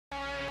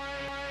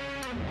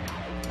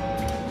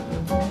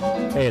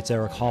Hey, it's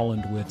Eric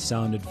Holland with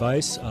Sound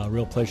Advice.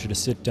 Real pleasure to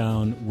sit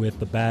down with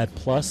the Bad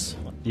Plus.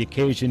 The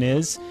occasion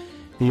is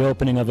the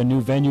opening of a new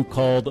venue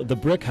called the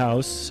BRIC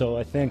House, so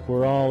I think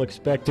we're all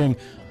expecting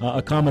a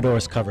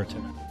Commodore's cover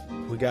tonight.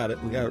 We got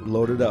it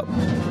loaded up.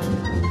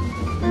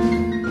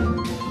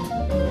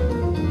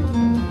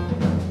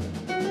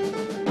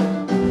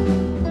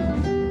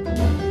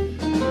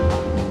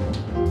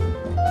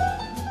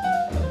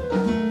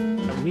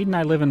 Reid and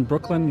I live in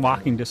Brooklyn,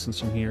 walking distance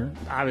from here.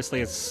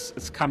 Obviously,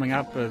 it's coming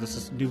up.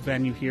 This new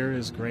venue here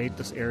is great.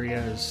 This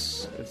area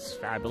it's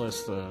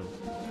fabulous.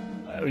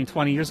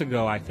 20 years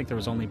ago, I think there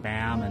was only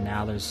BAM, and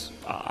now there's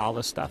all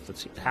this stuff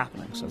that's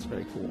happening. So it's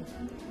very cool.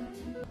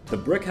 The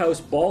BRIC House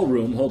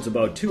Ballroom holds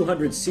about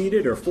 200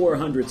 seated or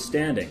 400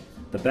 standing.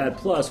 The Bad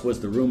Plus was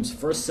the room's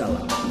first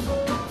sellout.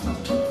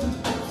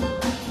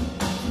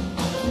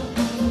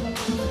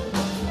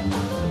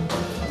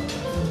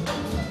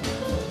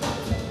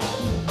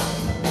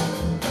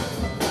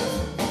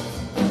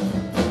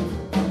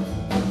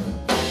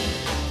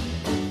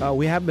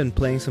 We have been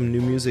playing some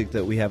new music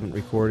that we haven't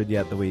recorded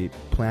yet that we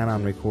plan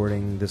on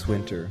recording this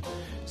winter.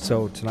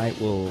 So tonight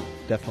we'll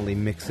definitely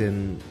mix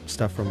in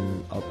stuff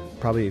from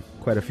probably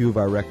quite a few of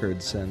our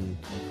records and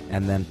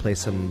then play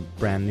some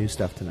brand new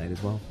stuff tonight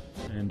as well.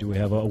 And do we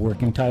have a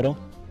working title?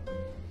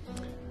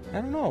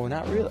 I don't know,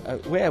 not really.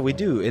 Yeah, we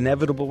do.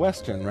 Inevitable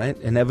Western, right?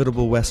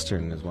 Inevitable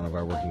Western is one of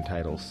our working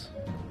titles.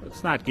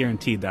 It's not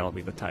guaranteed that'll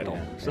be the title.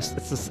 Yeah,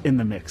 it's just in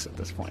the mix at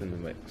this point. It's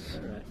in the mix.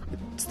 All right.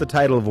 It's the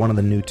title of one of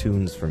the new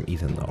tunes from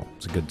Ethan, though.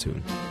 It's a good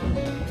tune.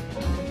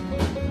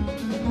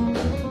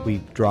 We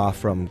draw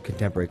from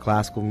contemporary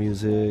classical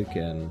music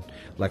and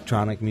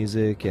electronic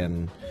music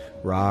and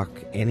rock,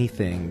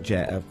 anything,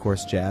 of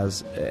course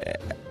jazz.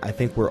 I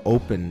think we're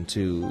open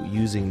to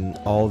using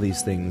all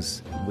these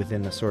things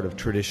within a sort of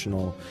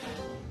traditional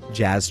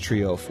jazz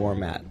trio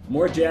format.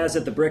 More jazz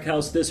at the BRIC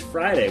House this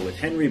Friday with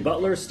Henry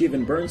Butler,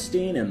 Stephen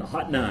Bernstein, and the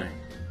Hot Nine.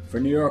 For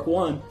New York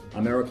One,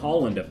 I'm Eric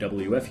Holland of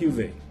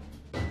WFUV.